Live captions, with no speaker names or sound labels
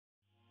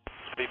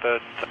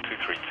Beaver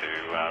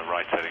 232,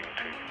 right heading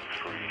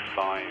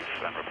 235,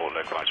 and report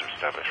localizer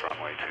established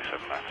runway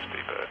 27 left,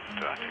 Beaver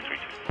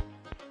 232.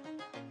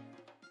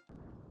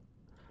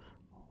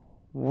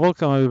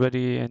 Welcome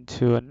everybody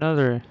into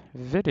another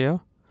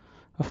video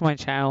of my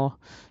channel.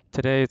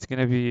 Today it's going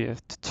to be a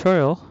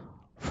tutorial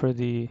for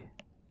the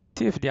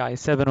TFDi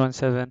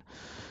 717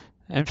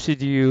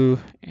 MCDU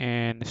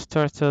and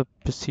startup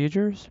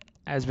procedures,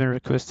 as been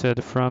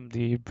requested from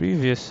the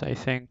previous, I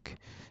think,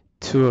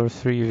 2 or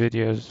 3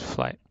 videos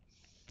flight.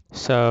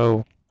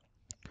 So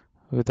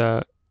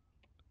without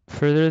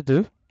further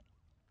ado,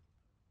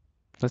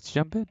 let's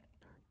jump in.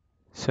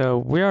 So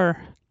we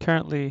are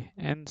currently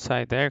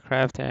inside the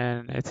aircraft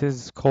and it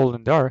is cold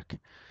and dark.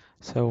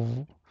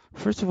 So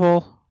first of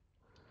all,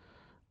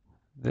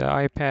 the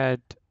iPad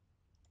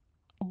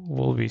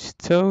will be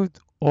stowed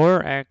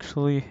or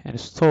actually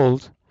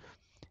installed,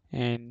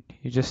 and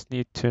you just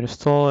need to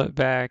install it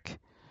back,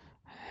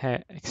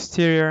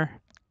 exterior,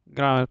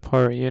 ground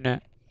power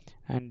unit,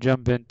 and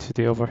jump into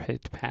the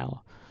overhead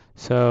panel.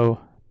 So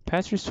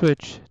battery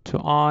switch to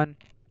on,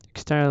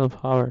 external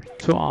power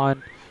to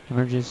on,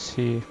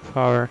 emergency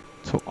power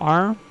to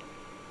arm.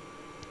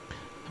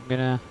 I'm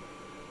gonna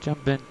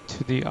jump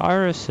into the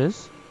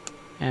irises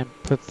and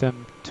put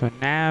them to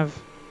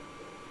nav.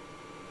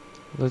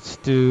 Let's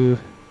do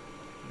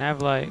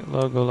nav light,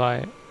 logo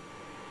light,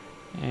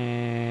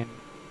 and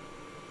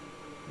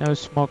no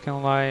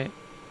smoking light,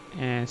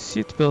 and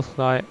seatbelt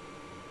light,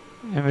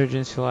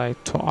 emergency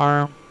light to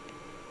arm.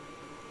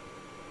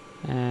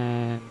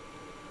 And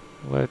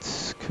let's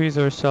squeeze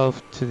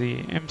ourselves to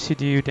the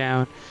MCDU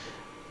down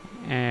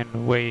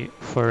and wait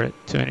for it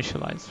to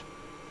initialize.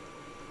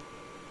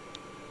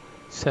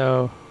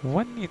 So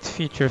one neat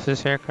feature of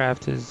this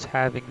aircraft is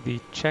having the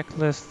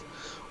checklist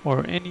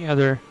or any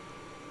other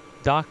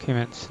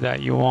documents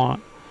that you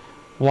want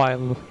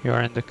while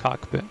you're in the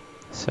cockpit.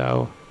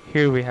 So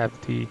here we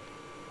have the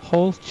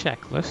whole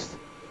checklist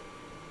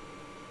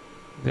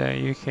that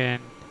you can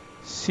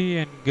see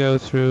and go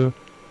through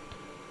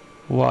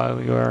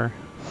while you're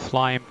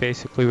flying,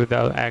 basically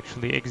without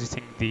actually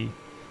exiting the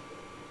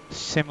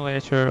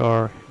simulator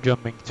or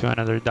jumping to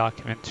another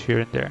document here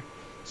and there.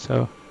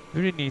 So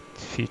very neat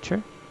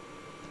feature.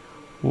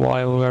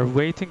 While we're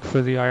waiting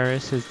for the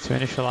IRSs to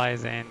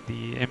initialize and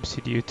the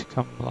MCDU to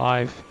come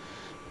live,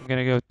 I'm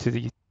gonna go to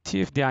the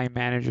TFDi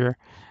manager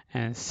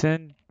and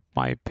send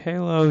my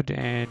payload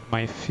and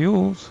my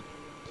fuels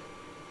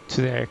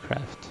to the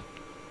aircraft.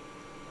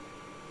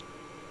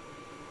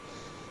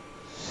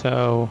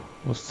 So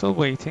we're still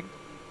waiting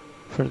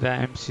for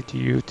that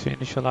MCDU to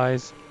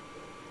initialize,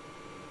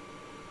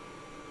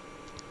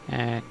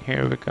 and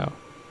here we go.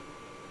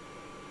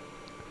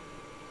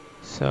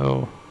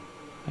 So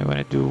I want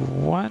to do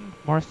one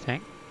more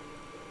thing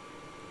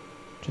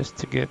just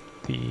to get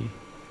the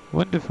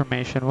wind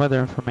information,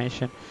 weather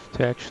information,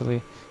 to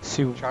actually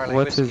see Charlie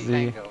what Whiskey is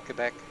the Tango,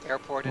 Quebec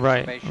Airport right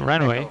information.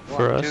 runway Echo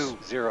for us.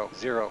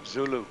 1200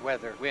 Zulu.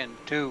 Weather wind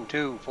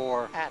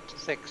 224 at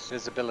 6.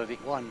 Visibility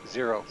 10.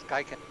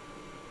 Skycan.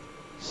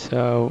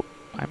 So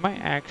I might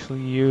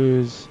actually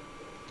use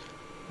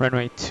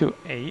runway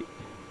 28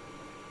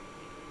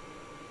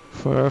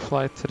 for our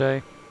flight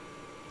today,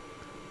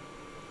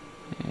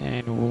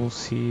 and we'll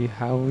see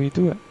how we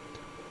do it.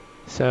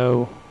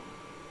 So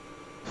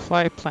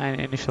flight plan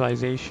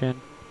initialization,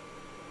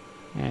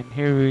 and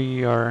here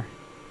we are.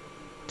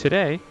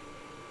 Today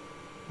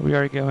we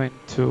are going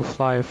to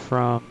fly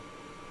from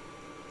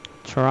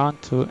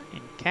Toronto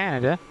in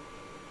Canada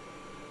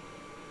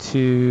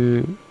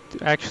to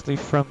actually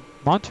from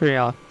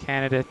Montreal,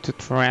 Canada to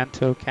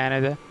Toronto,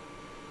 Canada.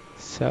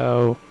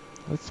 So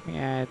let me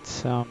add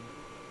some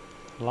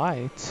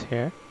lights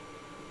here.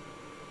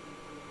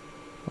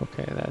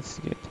 Okay, that's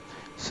good.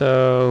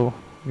 So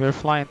we're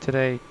flying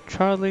today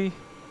Charlie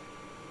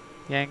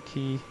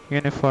Yankee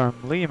Uniform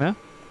Lima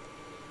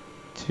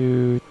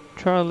to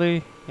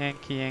Charlie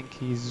Yankee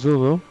Yankee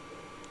Zulu,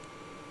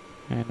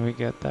 and we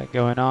get that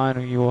going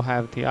on. You will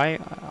have the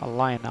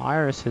align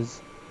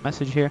irises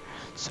message here,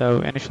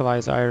 so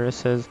initialize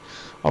irises.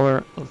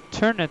 Our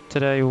alternate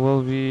today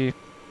will be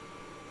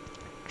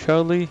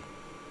Charlie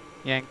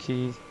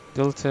Yankee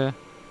Delta,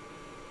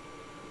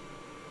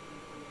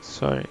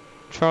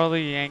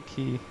 Charlie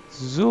Yankee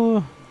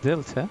Zulu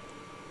Delta,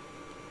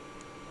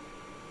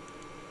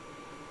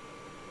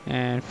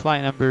 and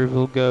flight number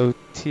will go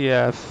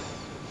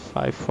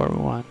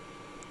TF541.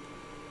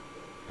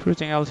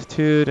 Cruising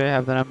altitude, I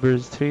have the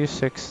numbers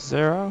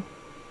 360,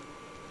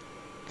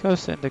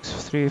 coast index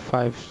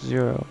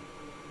 350,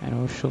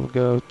 and we shall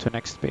go to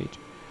next page.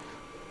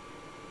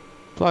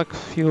 Block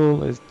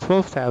fuel is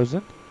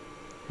 12,000,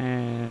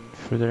 and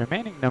for the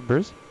remaining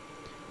numbers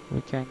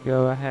we can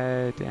go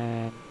ahead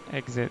and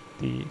exit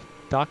the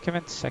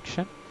documents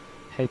section,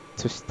 head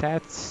to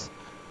stats,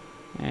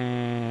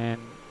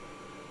 and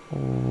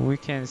we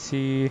can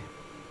see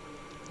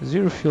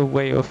zero fuel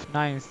weight of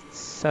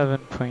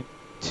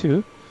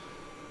 97.2,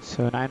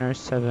 so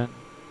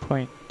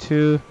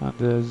 907.2 on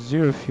the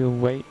zero fuel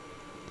weight,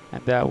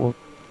 and that will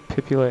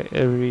populate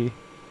every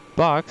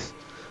box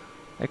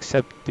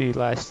except the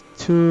last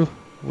two,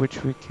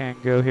 which we can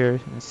go here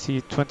and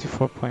see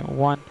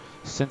 24.1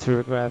 center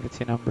of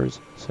gravity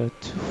numbers. So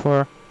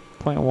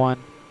 24.1,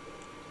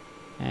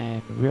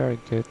 and we are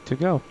good to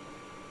go.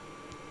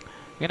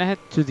 We're gonna head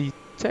to the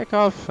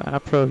takeoff and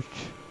approach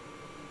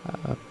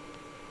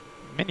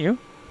menu,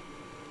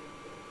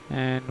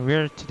 and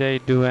we're today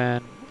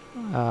doing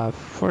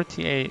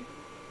 48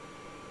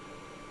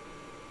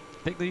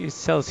 degrees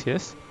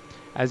Celsius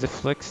as a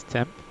flex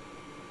temp.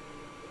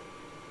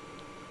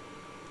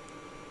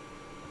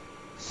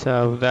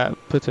 So that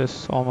puts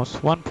us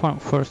almost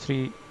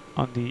 1.43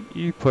 on the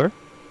EPR.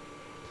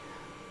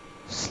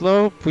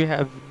 Slope, we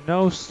have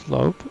no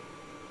slope,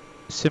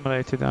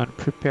 similar to the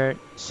unprepared,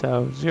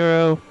 so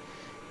 0.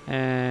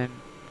 And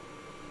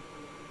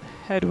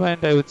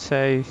headwind, I would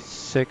say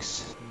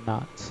 6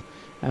 knots.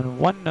 And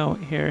one note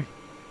here,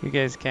 you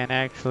guys can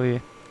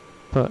actually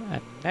put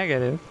a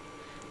negative,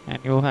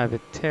 and you'll have a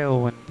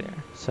tailwind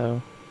there.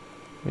 So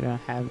we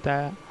don't have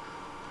that.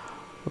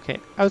 Okay,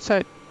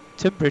 outside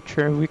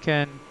temperature, we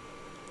can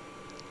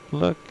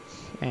look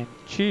and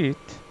cheat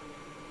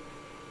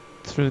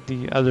through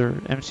the other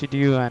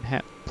MCDU and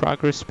have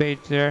progress page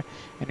there,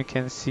 and you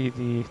can see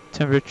the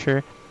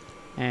temperature,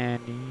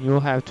 and you'll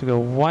have to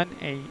go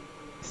 18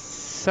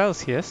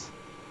 Celsius,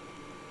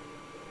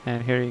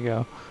 and here you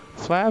go,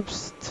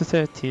 flaps to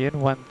 30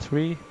 and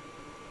 13,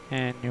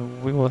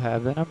 and we will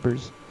have the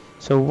numbers.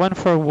 So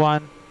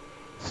 141,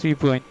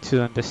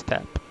 3.2 on the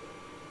step.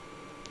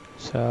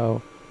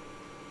 So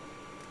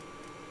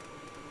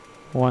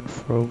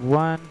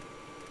 141.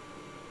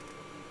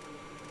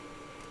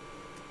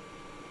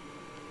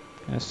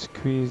 Gonna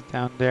squeeze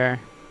down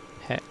there,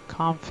 hit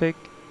config,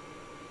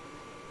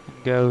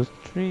 and go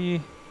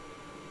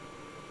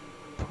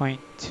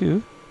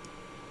 3.2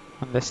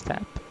 on the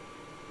step.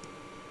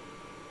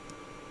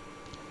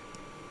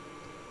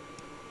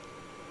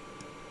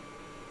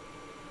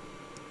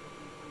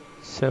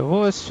 So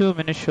we'll assume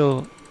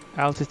initial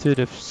altitude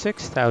of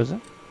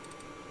 6,000.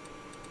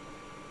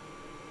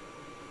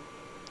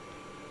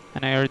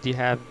 And I already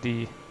have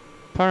the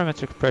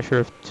parametric pressure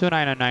of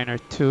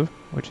 290902,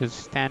 which is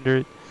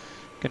standard.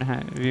 Gonna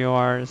have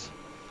VORs.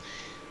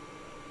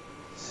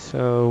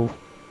 So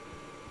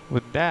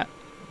with that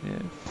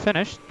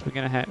finished, we're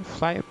gonna have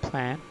flight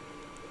plan,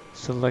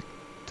 select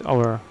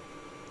our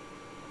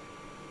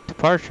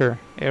departure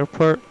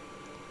airport,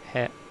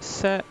 hit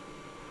set,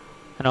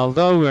 and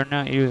although we're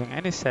not using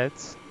any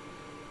sets,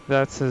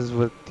 that is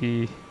what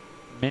the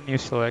menu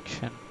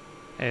selection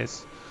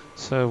is.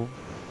 So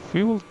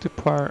we will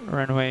depart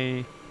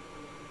runway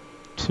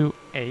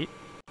 28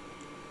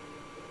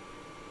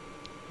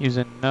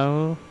 using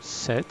no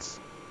sets,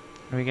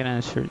 and we're gonna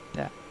insert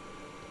that.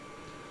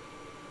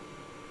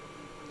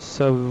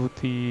 So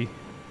the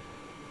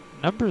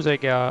numbers I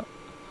got,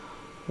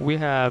 we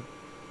have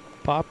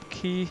pop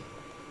key,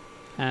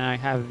 and I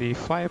have the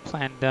flight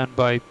plan done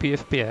by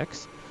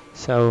PFPX.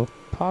 So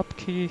pop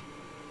key,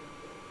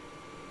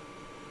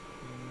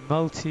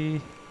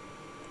 multi,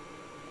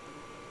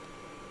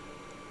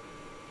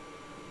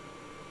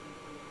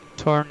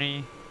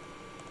 tourney,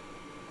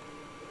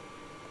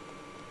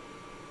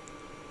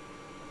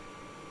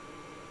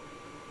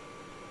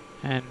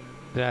 and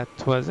that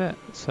was it.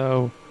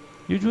 So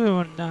usually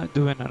we're not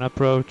doing an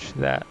approach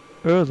that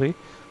early,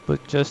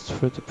 but just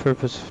for the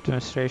purpose of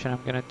demonstration,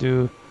 I'm gonna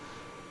do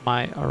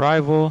my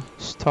arrival,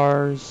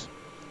 stars,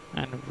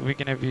 and we're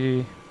gonna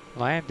be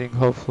landing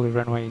hopefully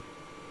runway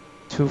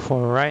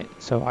 24 right,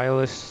 so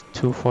ILS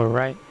 24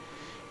 right,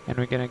 and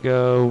we're gonna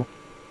go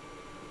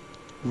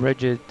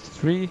rigid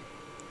 3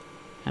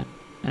 and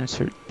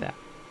insert that,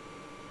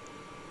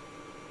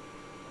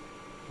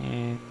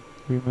 and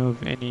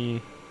remove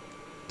any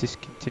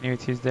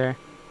discontinuities there,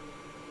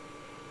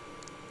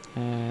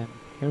 and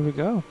here we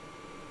go.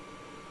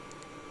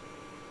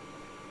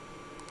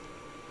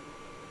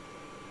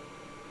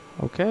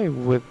 Okay,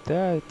 with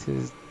that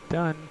is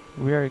done,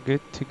 we are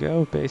good to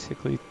go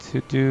basically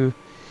to do,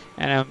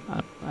 and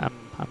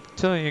I'm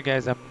telling you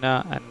guys, I'm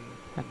not an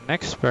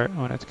expert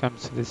when it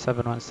comes to the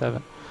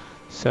 717,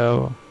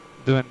 so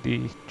doing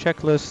the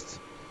checklist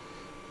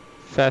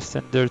fast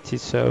and dirty,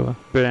 so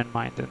bear in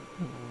mind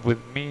with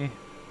me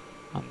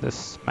on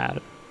this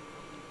matter.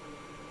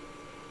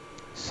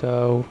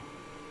 So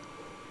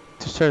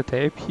to start the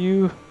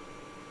APU,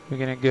 we're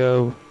gonna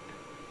go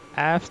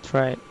aft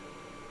right,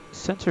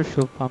 center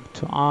fuel pump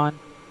to on,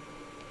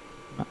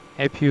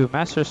 APU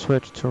master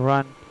switch to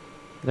run,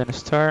 then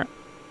start.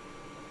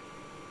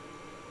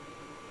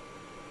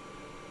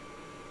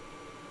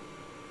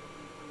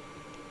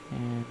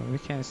 And we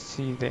can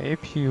see the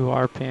APU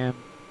RPM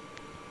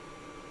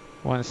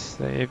once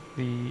the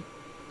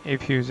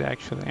APU is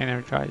actually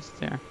energized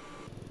there.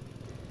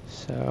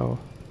 So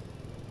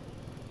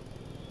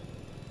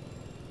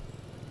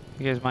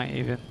you guys might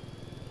even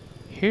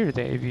hear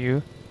the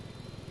APU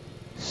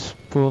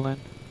spooling.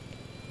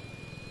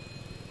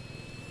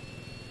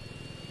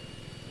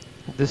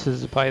 And this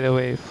is, by the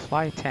way,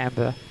 Fly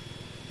Tampa,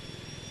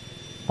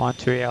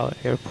 Montreal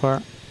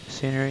Airport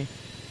scenery.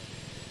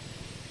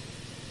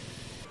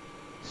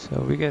 So So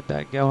we get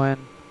that going.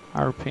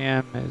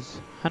 RPM is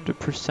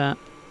 100%.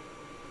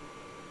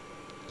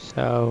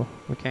 So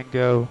we can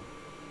go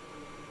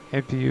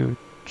APU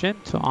gen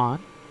to on.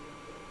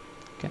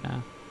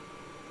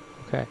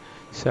 Okay,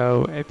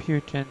 so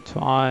APU gen to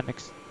on,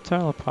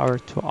 external power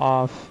to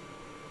off,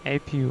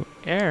 APU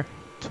air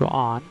to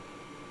on,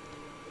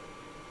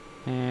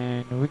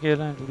 and we're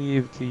gonna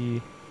leave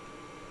the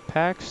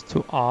packs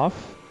to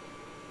off,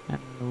 and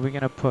we're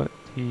gonna put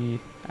the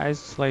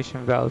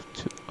isolation valve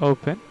to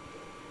open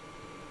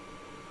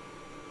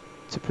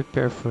to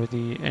prepare for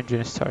the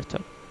engine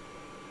startup.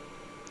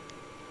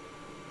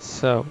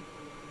 So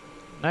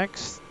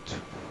next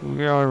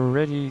we are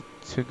ready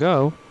to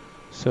go,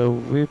 so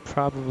we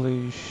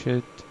probably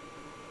should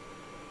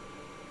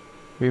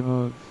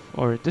remove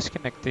or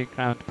disconnect the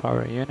ground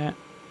power unit,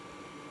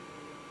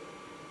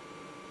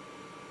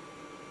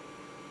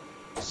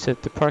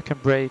 set the park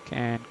and brake,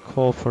 and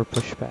call for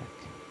pushback.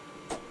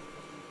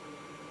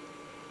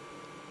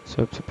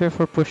 So prepare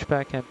for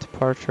pushback and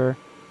departure.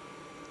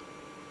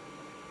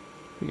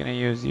 We're gonna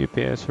use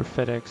UPS or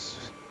FedEx,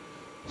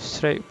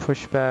 straight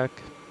pushback,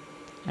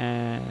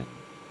 and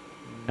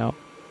no.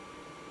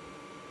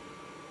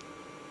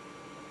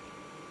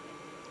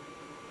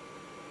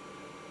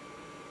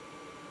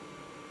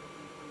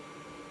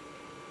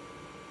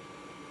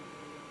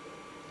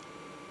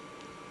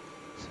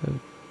 So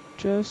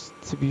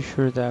just to be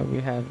sure that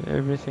we have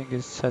everything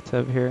is set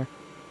up here.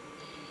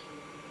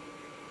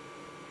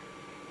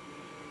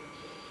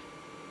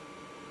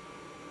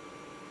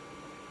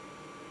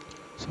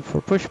 So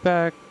for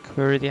pushback,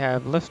 we already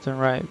have left and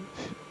right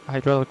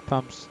hydraulic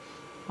pumps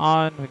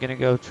on. We're gonna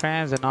go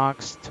trans and aux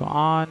to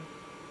on.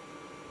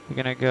 We're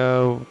gonna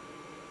go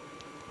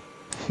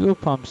fuel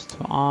pumps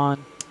to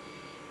on.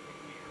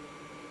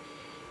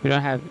 We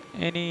don't have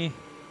any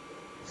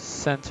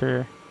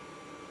center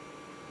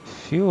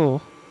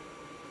fuel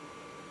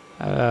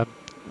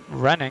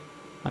running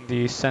on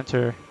the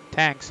center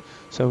tanks,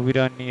 so we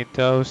don't need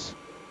those.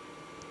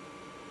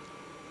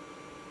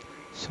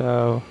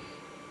 So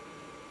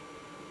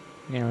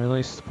we're gonna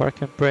release the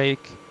park and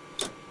brake.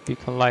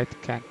 Beacon light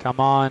can come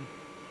on.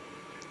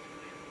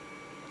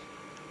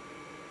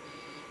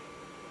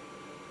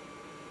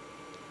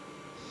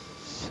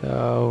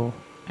 So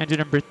engine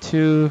number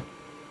 2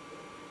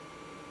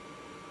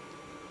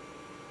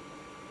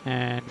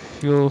 and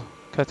fuel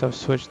cutoff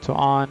switch to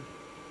on.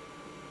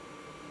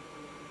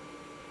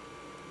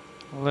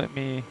 Let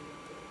me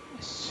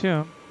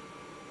assume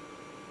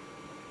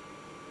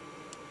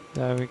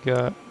that we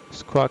got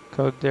squawk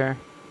code there.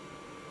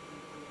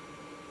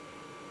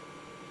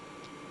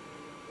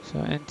 So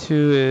N2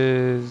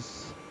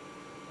 is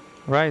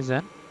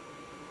Ryzen.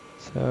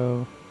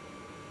 So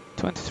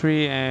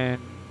 23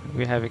 and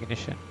we have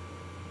ignition.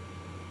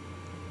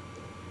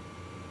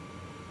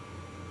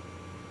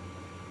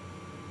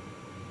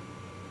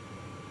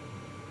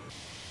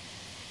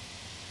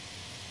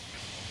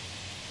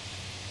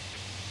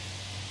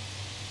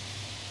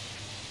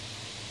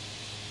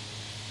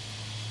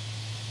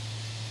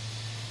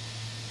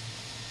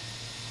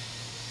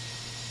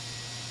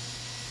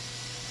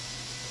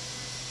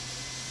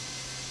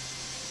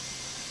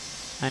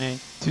 And I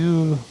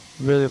do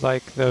really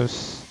like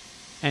those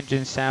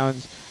engine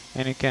sounds,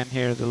 and you can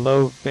hear the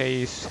low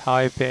bass,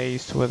 high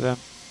bass with them,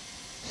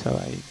 so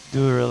I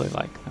do really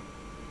like them.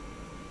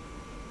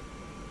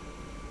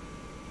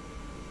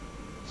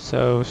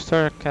 So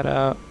starter cut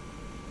out,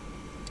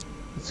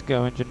 let's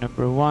go engine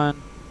number 1,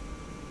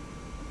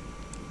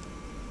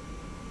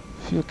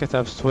 fuel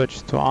cutoff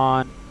switch to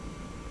on.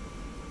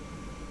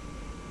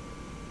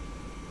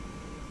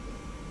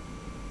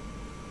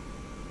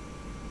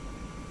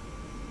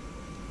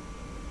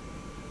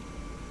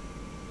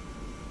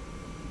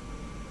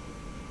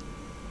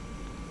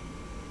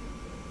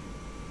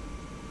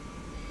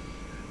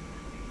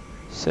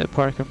 Set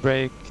park and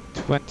brake,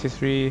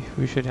 23,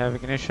 we should have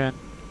ignition,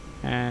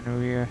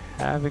 and we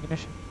have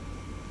ignition.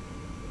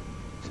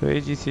 So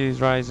AGT is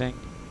rising.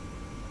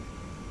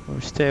 We're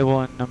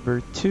stable in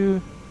number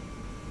 2.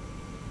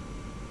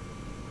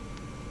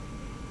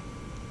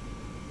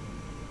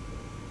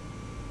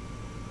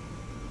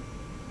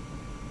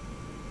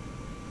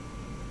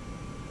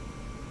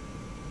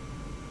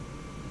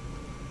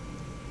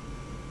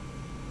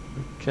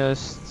 We're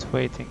just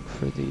waiting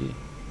for the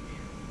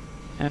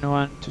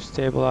N1 to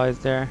stabilize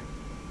there.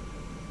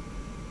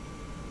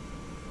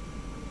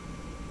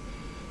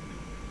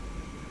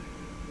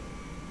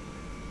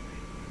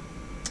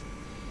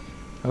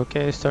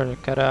 Okay, starter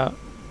cut out.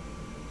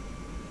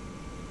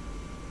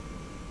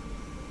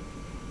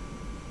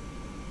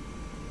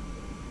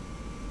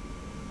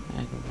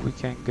 And we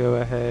can go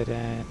ahead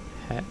and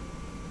hit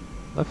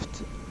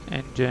left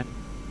engine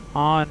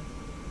on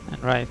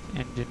and right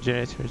engine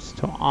generators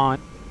to on,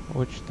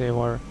 which they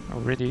were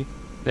already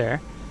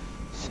there.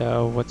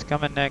 So what's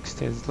coming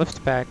next is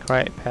lift pack,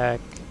 right pack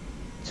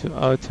to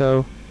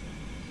auto.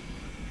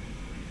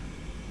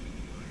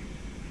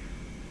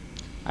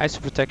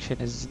 ISO protection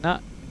is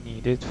not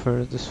needed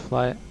for this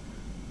flight.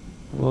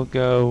 We'll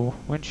go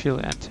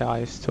windshield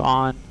anti-ice to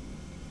on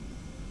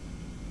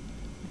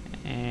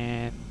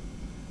and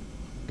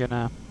I'm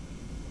gonna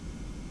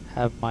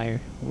have my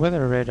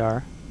weather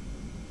radar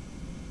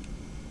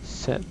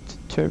set to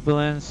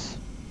turbulence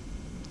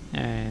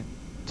and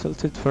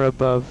tilted for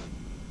above,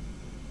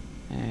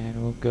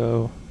 and we'll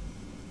go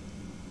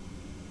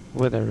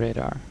weather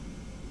radar.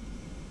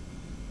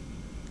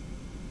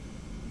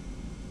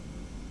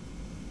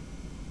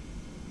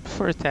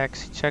 For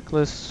taxi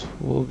checklist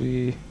will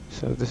be,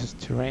 so this is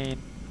terrain,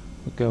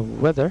 we'll go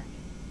weather.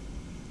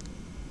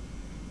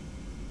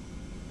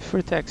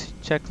 For taxi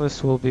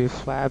checklist will be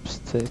flaps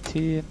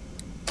 13.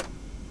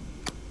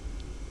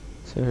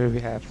 So here we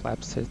have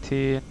flaps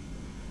 13.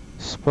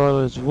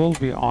 Spoilers will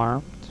be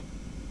armed.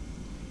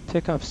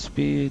 Takeoff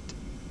speed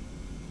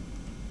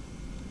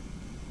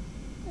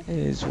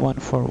is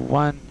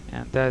 141,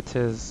 and that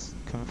is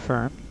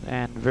confirmed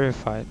and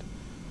verified.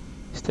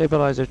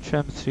 Stabilizer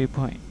trim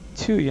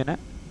 3.2 unit,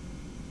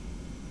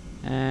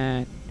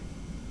 and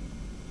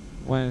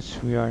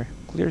once we are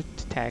clear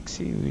to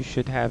taxi, we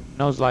should have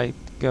nose light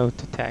go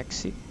to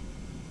taxi,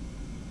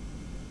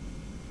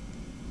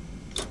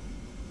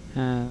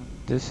 and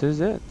this is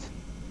it.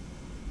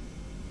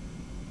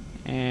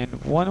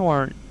 And one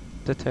more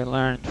that I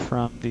learned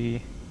from the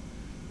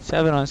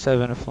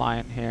 717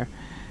 flying here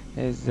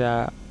is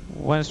that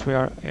once we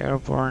are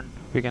airborne,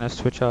 we're gonna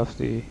switch off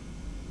the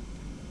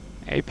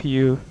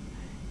APU,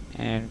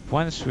 and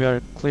once we are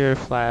clear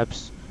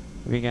flaps,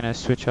 we're gonna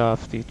switch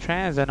off the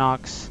trans and aux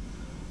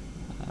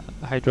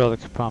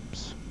hydraulic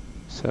pumps.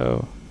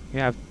 So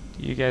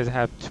you guys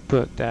have to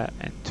put that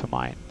into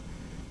mind.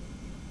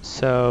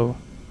 So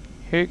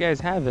here you guys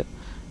have it,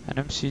 an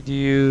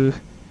MCDU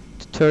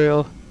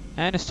tutorial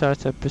and a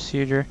startup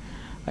procedure.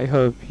 I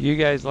hope you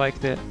guys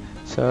liked it.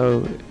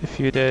 So if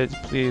you did,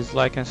 please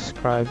like and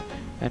subscribe,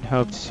 and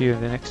hope to see you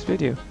in the next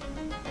video.